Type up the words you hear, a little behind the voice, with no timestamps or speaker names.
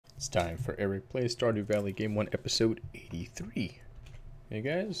It's time for Eric Plays Stardew Valley Game 1 Episode 83. Hey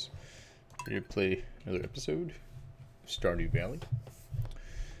guys, ready to play another episode of Stardew Valley.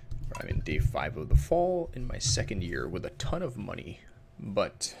 I'm in day 5 of the fall in my second year with a ton of money,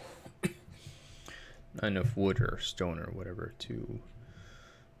 but not enough wood or stone or whatever to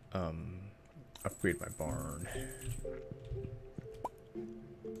upgrade my barn.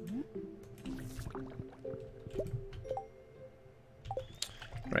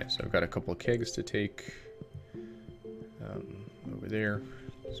 Right, so I've got a couple of kegs to take over there.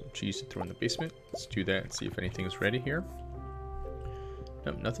 Some cheese to throw in the basement. Let's do that and see if anything's ready here.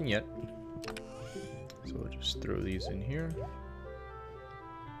 Nope, nothing yet. So we'll just throw these in here.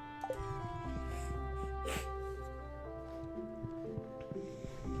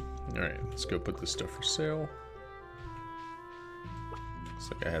 Alright, let's go put this stuff for sale.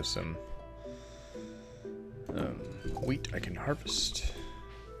 Looks like I have some wheat I can harvest.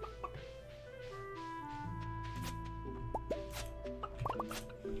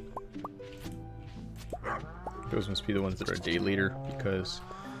 Those must be the ones that are a day later because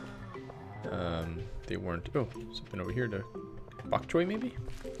they weren't. Oh, something over here to bok choy maybe?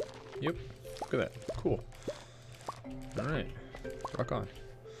 Yep, look at that. Cool. Alright, rock on.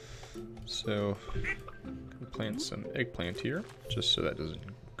 So, plant some eggplant here just so that doesn't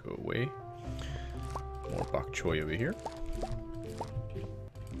go away. More bok choy over here.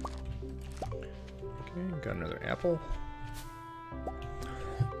 Okay, got another apple.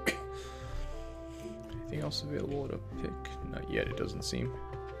 Anything else available to pick? Not yet, it doesn't seem.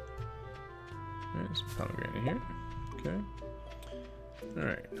 Alright, some pomegranate in here. Okay.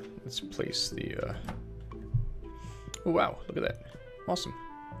 Alright, let's place the oh wow, look at that. Awesome.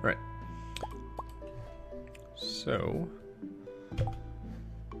 Right. So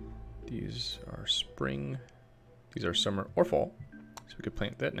these are spring, these are summer or fall. So we could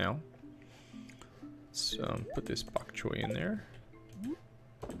plant that now. Let's put this bok choy in there.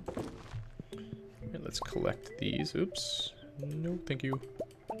 Let's collect these. Oops. No, thank you.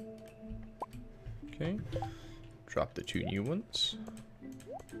 Okay. Drop the 2 new ones.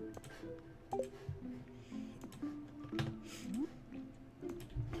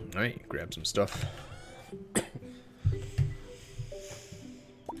 Alright, grab some stuff.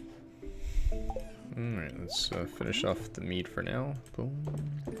 Alright, let's finish off the meat for now. Boom.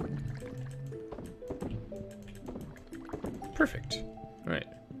 Perfect. Alright.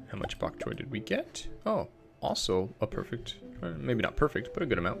 How much bok choy did we get? Oh, also a perfect, maybe not perfect, but a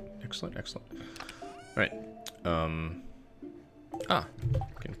good amount. Excellent, excellent. All right. Can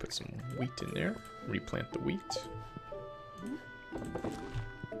put some wheat in there. Replant the wheat.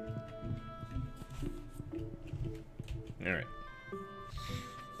 All right.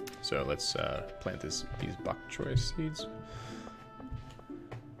 So let's plant these bok choy seeds.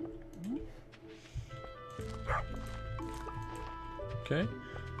 Okay.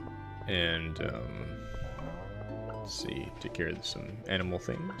 And let's see, take care of some animal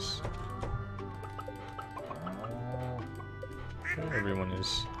things. Everyone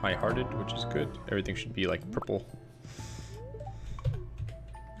is high-hearted, which is good. Everything should be like purple.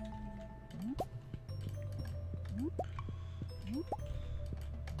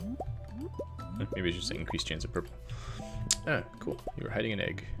 Maybe it's just an increased chance of purple. Ah, cool. You were hiding an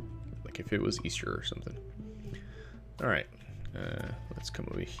egg. Like if it was Easter or something. Alright. Let's come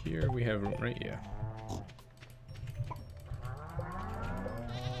over here. We have room, right? Yeah.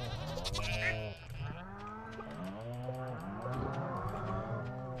 Okay.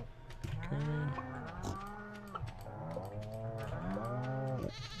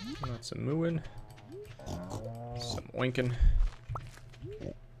 Got some mooing. Some oinking.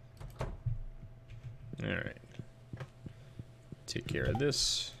 Alright. Take care of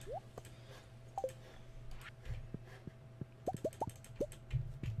this.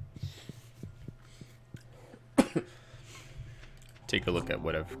 Take a look at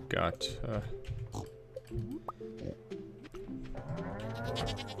what I've got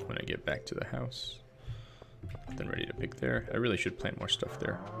when I get back to the house. Nothing ready to pick there. I really should plant more stuff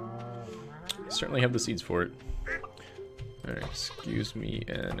there. I certainly have the seeds for it. Alright, excuse me,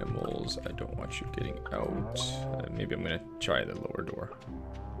 animals. I don't want you getting out. Maybe I'm gonna try the lower door.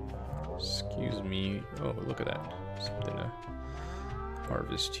 Excuse me. Oh, look at that. Something to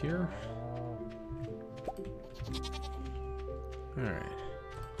harvest here. Alright.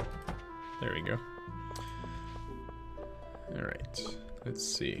 There we go. Alright. Let's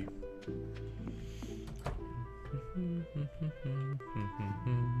see.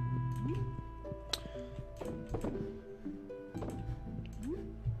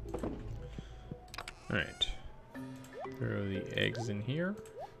 Alright. Throw the eggs in here.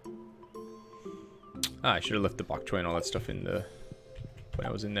 Ah, I should have left the bok choy and all that stuff in the when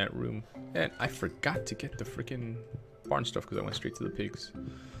I was in that room. And I forgot to get the freaking barn stuff because I went straight to the pigs.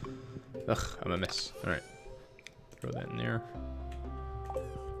 Ugh, I'm a mess. Alright. Throw that in there.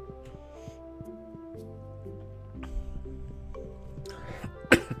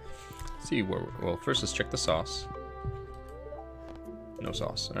 See where well, first let's check the sauce. No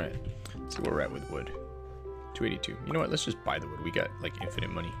sauce. Alright. Let's see where we're at with wood. 282. You know what? Let's just buy the wood. We got like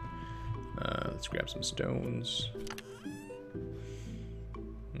infinite money. Let's grab some stones.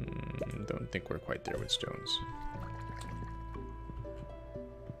 Don't think we're quite there with stones.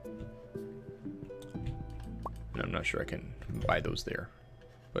 And I'm not sure I can buy those there,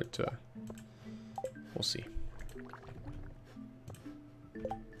 but we'll see.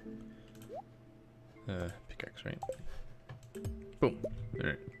 Pickaxe, right? Boom. All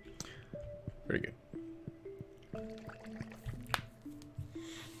right. Very good.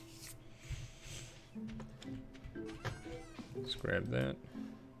 Let's grab that.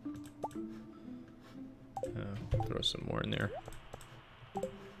 Throw some more in there.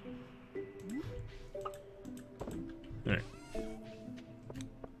 Alright.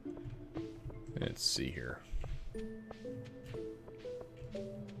 Let's see here.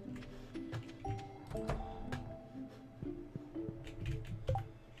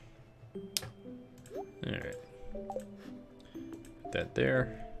 Alright. Put that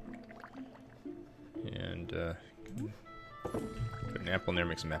there. And put an apple in there,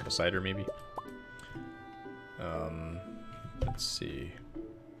 make some apple cider maybe. Let's see.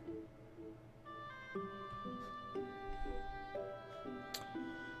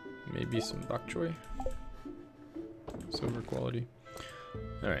 Maybe some bok choy. Silver quality.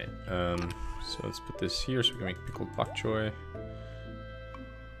 Alright, so let's put this here so we can make pickled bok choy.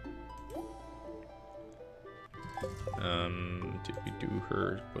 Did we do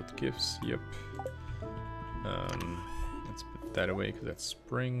her both gifts? Yep. Let's put that away because that's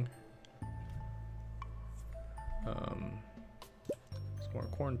spring. Some more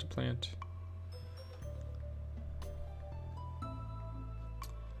corn to plant.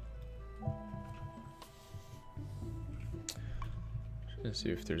 Let's see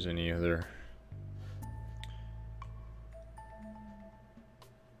if there's any other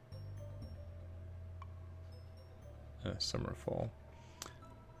summer, fall.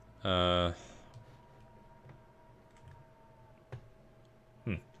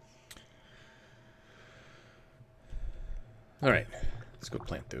 All right, let's go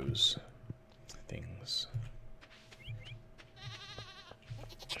plant those things.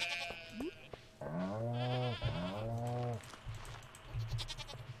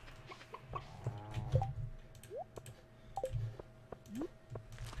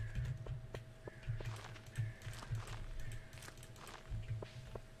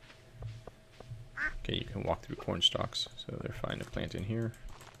 Okay, you can walk through corn stalks, so they're fine to plant in here.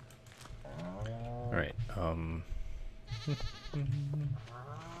 All right.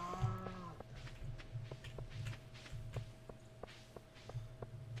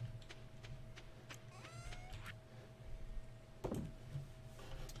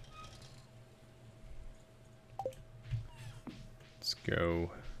 Let's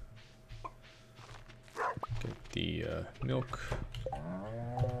go get the milk.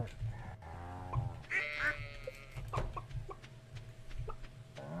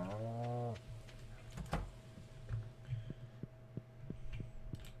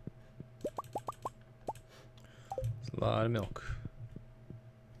 It's a lot of milk.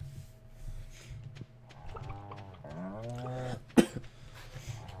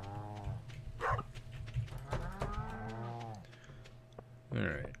 All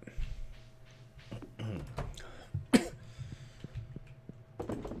right.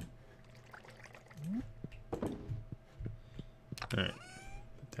 All right.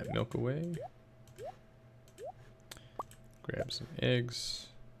 Put that milk away. Grab some eggs.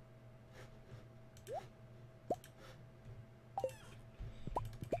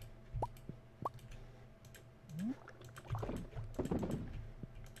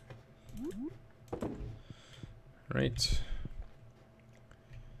 Right.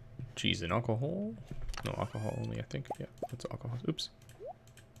 Cheese and alcohol. No, alcohol only, I think. Yeah, that's alcohol. Oops.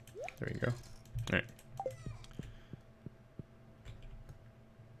 There you go. All right.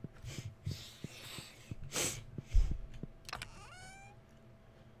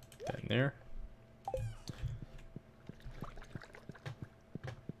 Put that in there.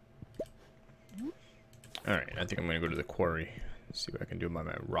 All right, I think I'm gonna go to the quarry. See what I can do about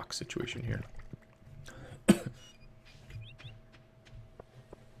my rock situation here.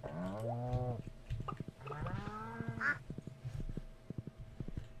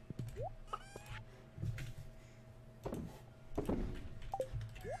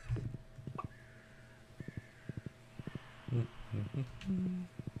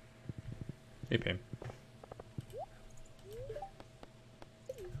 Hey, Pam.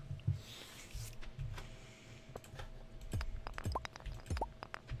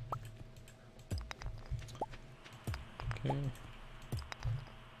 Okay.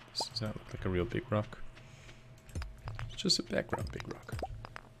 This does not look like a real big rock. It's just a background big rock.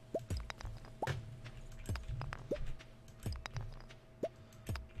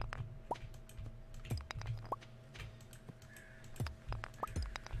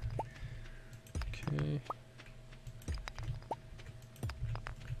 Okay.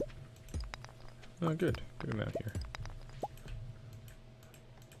 Oh, good. Good amount here.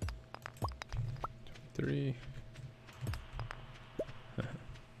 3.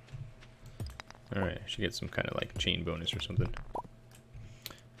 Alright, I should get some kind of like chain bonus or something.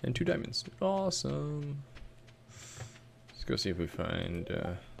 And 2 diamonds. Awesome. Let's go see if we find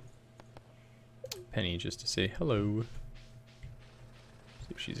Penny just to say hello.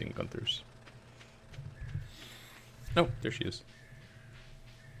 See if she's in Gunther's. Oh, there she is.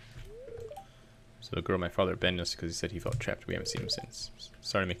 So the girl my father abandoned us because he said he felt trapped. We haven't seen him since.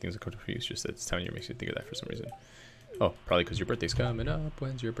 Sorry to make things uncomfortable for you. It's just that this time of year makes me think of that for some reason. Oh, probably because your birthday's coming up.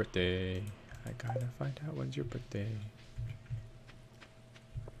 When's your birthday? I gotta find out when's your birthday.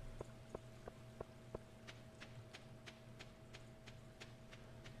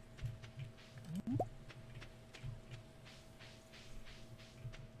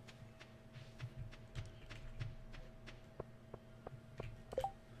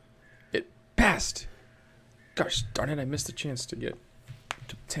 It passed! Gosh darn it, I missed the chance to get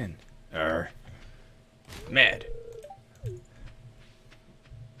to 10. Mad.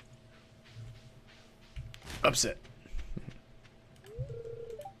 Upset.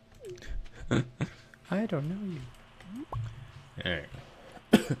 I don't know you. Alright.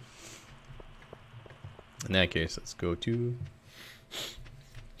 In that case, let's go to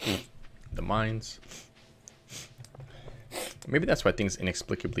the mines. Maybe that's why things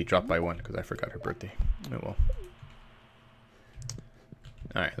inexplicably dropped by 1, because I forgot her birthday. Oh well.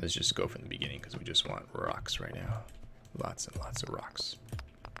 Alright, let's just go from the beginning, because we just want rocks right now. Lots and lots of rocks.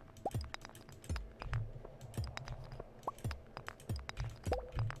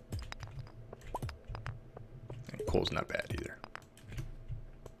 And coal's not bad either.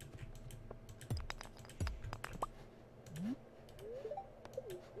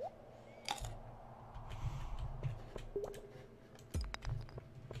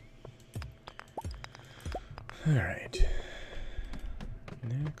 Alright.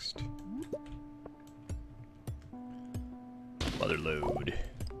 Next. Mother load.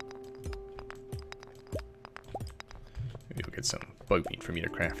 Maybe we'll get some bug meat for me to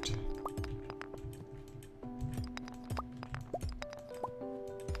craft.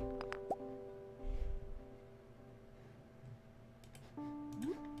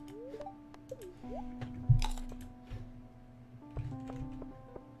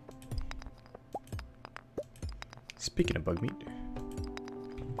 Speaking of bug meat.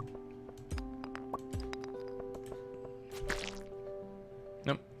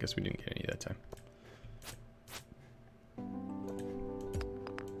 Nope, guess we didn't get any that time.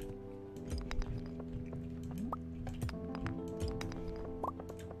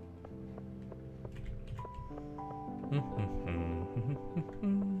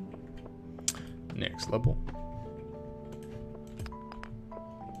 Next level.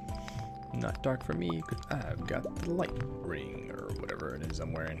 Not dark for me because I've got the light ring or whatever it is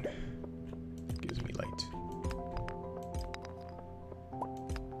I'm wearing. Gives me light.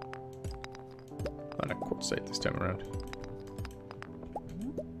 A lot of quartzite this time around.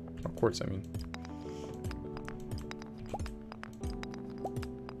 Or quartz, I mean.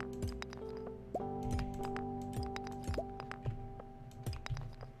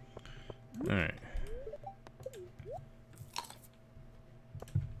 Alright.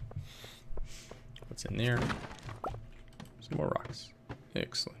 What's in there? Some more rocks.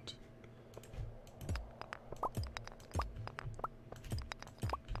 Excellent.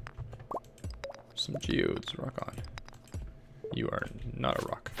 Some geodes. Rock on. You are not a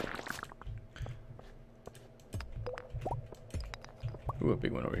rock. Ooh, a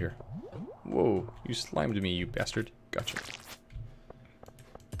big one over here. Whoa, you slimed me, you bastard. Gotcha.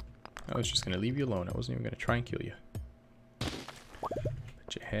 I was just gonna leave you alone. I wasn't even gonna try and kill you.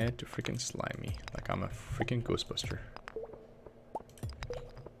 But you had to freaking slime me like I'm a freaking Ghostbuster.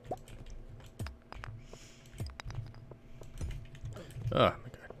 Oh my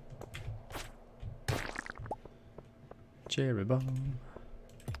god. Cherry bomb.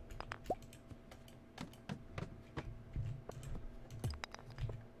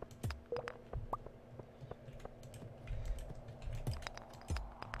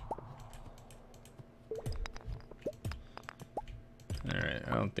 Alright,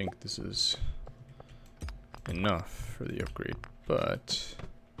 I don't think this is enough for the upgrade, but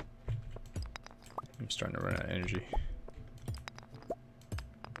I'm starting to run out of energy.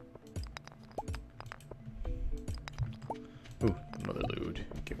 Ooh, mother load.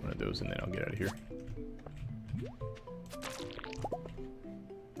 Get one of those and then I'll get out of here.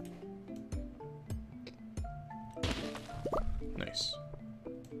 Nice.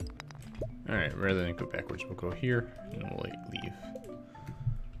 Alright, rather than go backwards, we'll go here and we'll leave.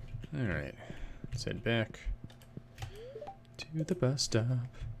 Alright, let's head back to the bus stop.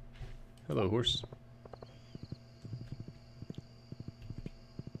 Hello, horse.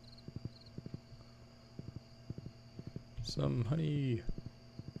 Some honey.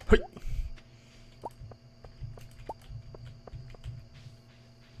 Hey!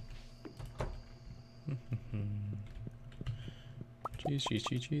 Cheese, cheese,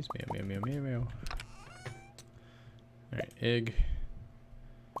 cheese, cheese. Meow, meow, meow, meow, meow. Alright, egg.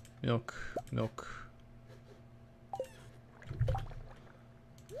 Milk, milk.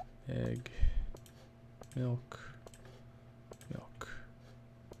 Egg. Milk. Milk.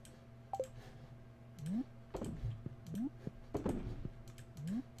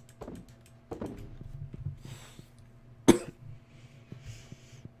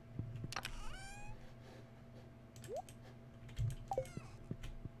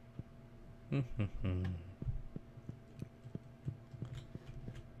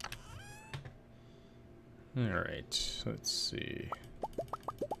 Alright, so let's see.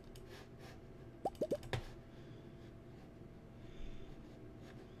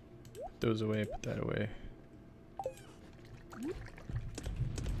 Put those away, put that away.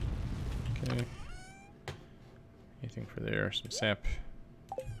 Okay. Anything for there, some sap.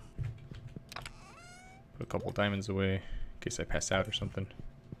 Put a couple diamonds away in case I pass out or something.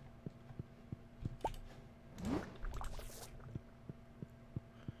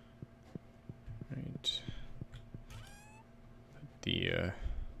 Right. Put the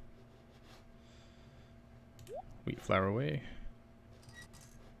wheat flour away.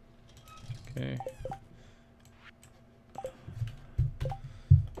 Okay.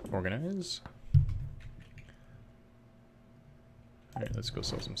 Organize. Alright, let's go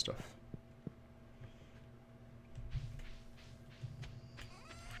sell some stuff.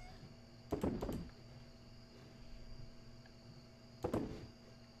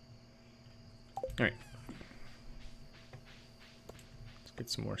 Alright. Let's get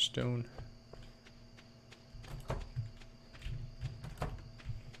some more stone.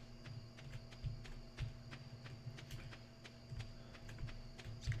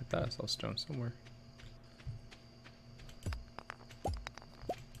 I saw stone somewhere.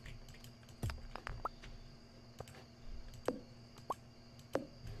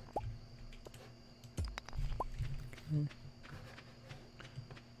 Okay.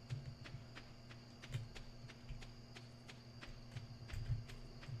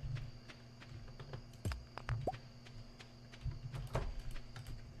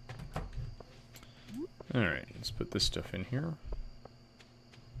 All right, let's put this stuff in here.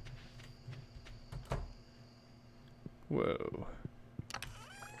 Whoa.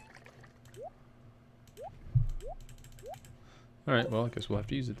 Alright, well, I guess we'll have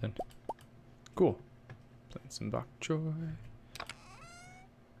to use it then. Cool. Plant some bok choy.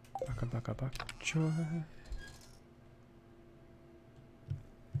 Baka baka bok choy.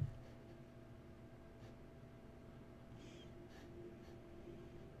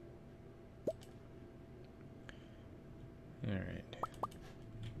 Alright.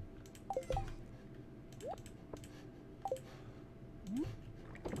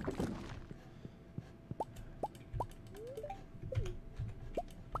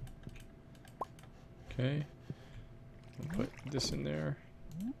 Okay, we'll put this in there,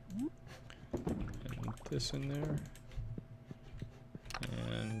 and this in there,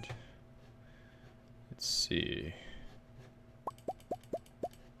 and let's see.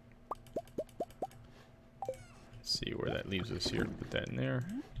 Let's see where that leaves us here. Put that in there.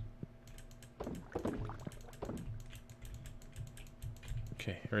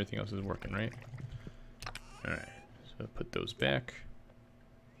 Okay, everything else is working, right? All right, so put those back.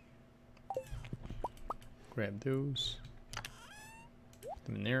 Grab those, put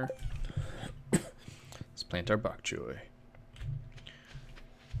them in there. Let's plant our bok choy.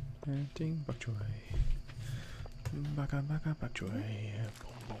 Planting bok choy. Baka baka bok choy.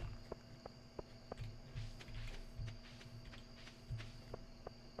 Boom, boom.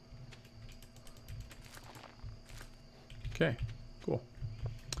 Okay, cool.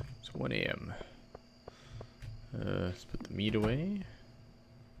 So 1 a.m. Let's put the meat away.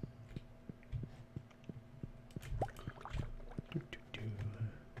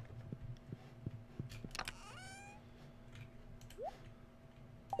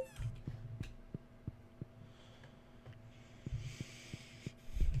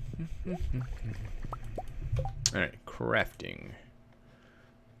 Alright, crafting.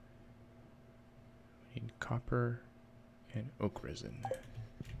 We need copper and oak resin.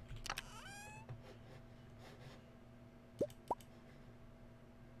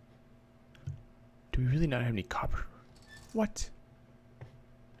 Do we really not have any copper? What?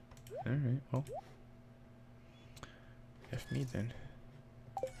 Alright, well. F me then.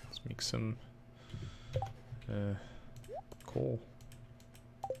 Let's make some coal.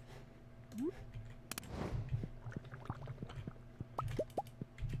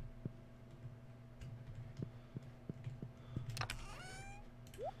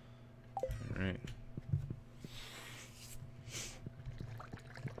 Alright.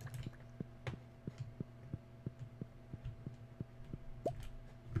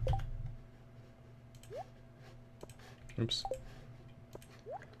 Oops.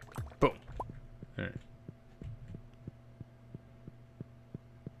 Boom. Alright.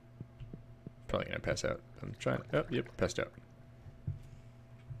 Probably gonna pass out. I'm trying. Oh, yep, passed out.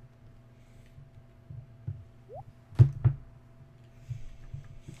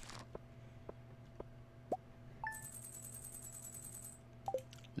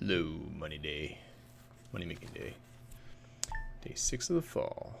 Low money day. Money making day. Day 6 of the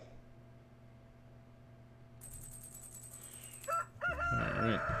fall.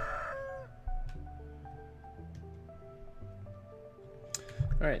 Alright.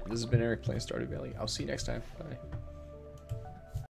 Alright, this has been Eric playing Stardew Valley. I'll see you next time. Bye.